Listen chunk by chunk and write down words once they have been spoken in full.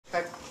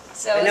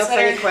So I know,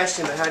 funny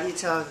question, but how do you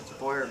tell if it's a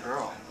boy or a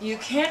girl? You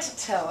can't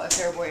tell if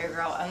they're a boy or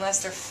girl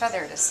unless they're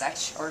feathered as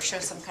such or show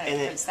some kind of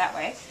difference that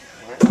way.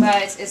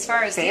 But as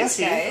far as these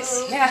guys,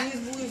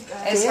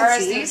 as far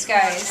as these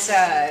guys,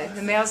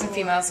 the males and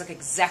females look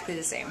exactly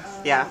the same.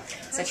 Yeah.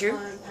 Is that true?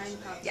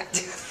 Yeah.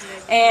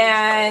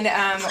 And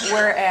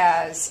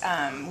whereas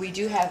we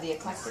do have the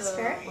eclectus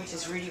parrot, which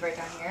is Rudy right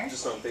down here,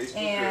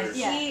 and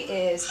he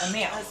is a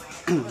male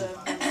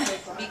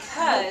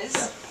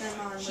because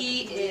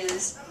he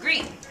is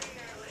green.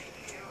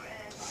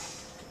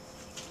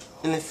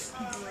 And the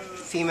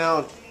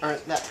female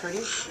aren't that pretty?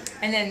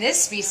 And then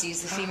this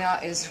species, the female,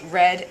 is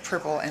red,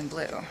 purple, and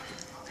blue.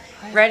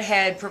 Red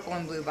head, purple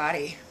and blue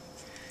body.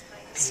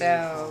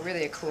 So,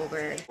 really a cool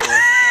bird.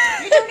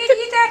 You don't need to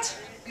eat that!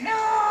 No!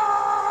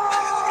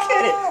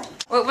 Get it!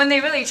 Well, when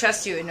they really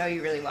trust you and know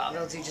you really well,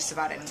 they'll do just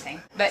about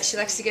anything. But she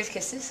likes to give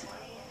kisses.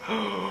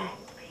 Parrot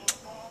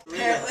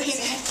Lady.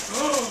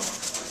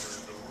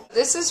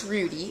 This is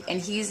Rudy,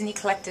 and he's an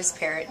eclectus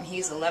parrot, and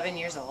he's 11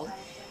 years old.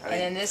 And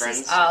then this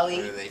is Ollie.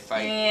 Or do they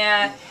fight?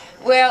 Yeah.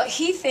 Well,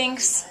 he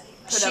thinks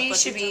she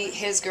should be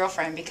his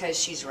girlfriend because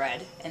she's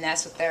red, and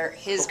that's what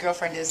his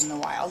girlfriend is in the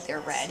wild. They're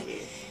red.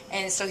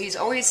 And so he's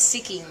always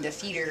seeking to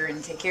feed her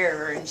and take care of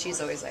her, and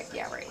she's always like,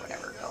 yeah, right,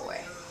 whatever, go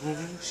away.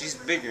 She's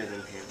bigger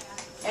than him.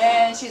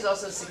 And she's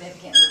also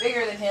significantly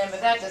bigger than him,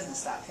 but that doesn't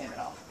stop him at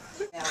all.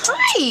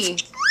 Hi!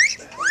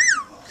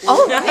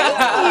 Oh, thank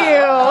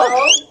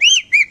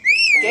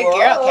you! Good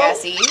girl,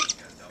 Cassie.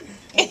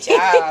 Good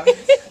job.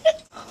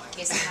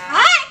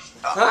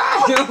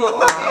 Hi! Good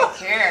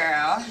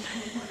girl.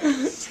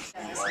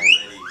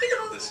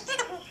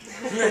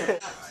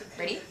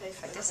 Ready?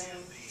 Like this.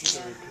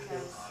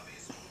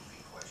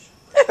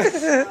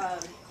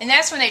 And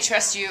that's when they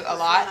trust you a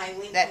lot,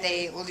 that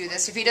they will do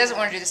this. If he doesn't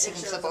want to do this, he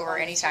can flip over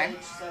anytime.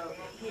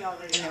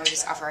 And then we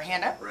just offer our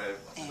hand up.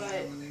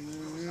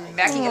 And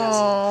back he goes.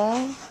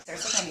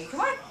 There's something.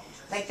 Come on.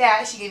 Like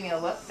that. She gave me a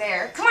look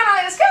there. Come on,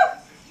 Ollie, let's go.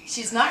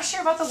 She's not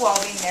sure about the wall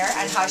being there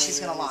and how she's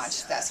going to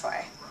launch. That's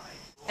why.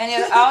 And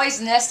you're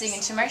always nesting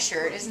into my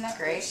shirt. Isn't that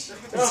great?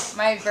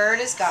 My bird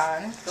is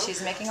gone.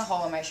 She's making a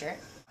hole in my shirt.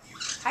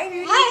 Hi,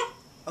 Rudy. Hi.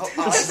 Oh,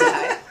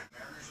 hi.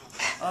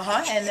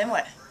 Uh-huh. And then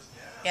what?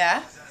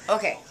 Yeah?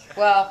 Okay.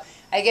 Well,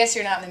 I guess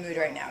you're not in the mood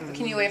right now. But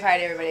can you wave hi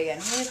to everybody again?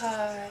 Wave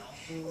hi.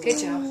 Good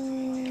job.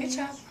 Good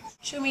job.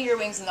 Show me your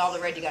wings and all the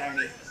red you got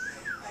underneath.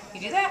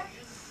 You do that?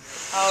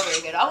 Oh,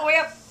 very good. All the way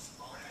up.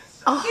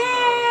 Oh.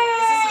 Yay!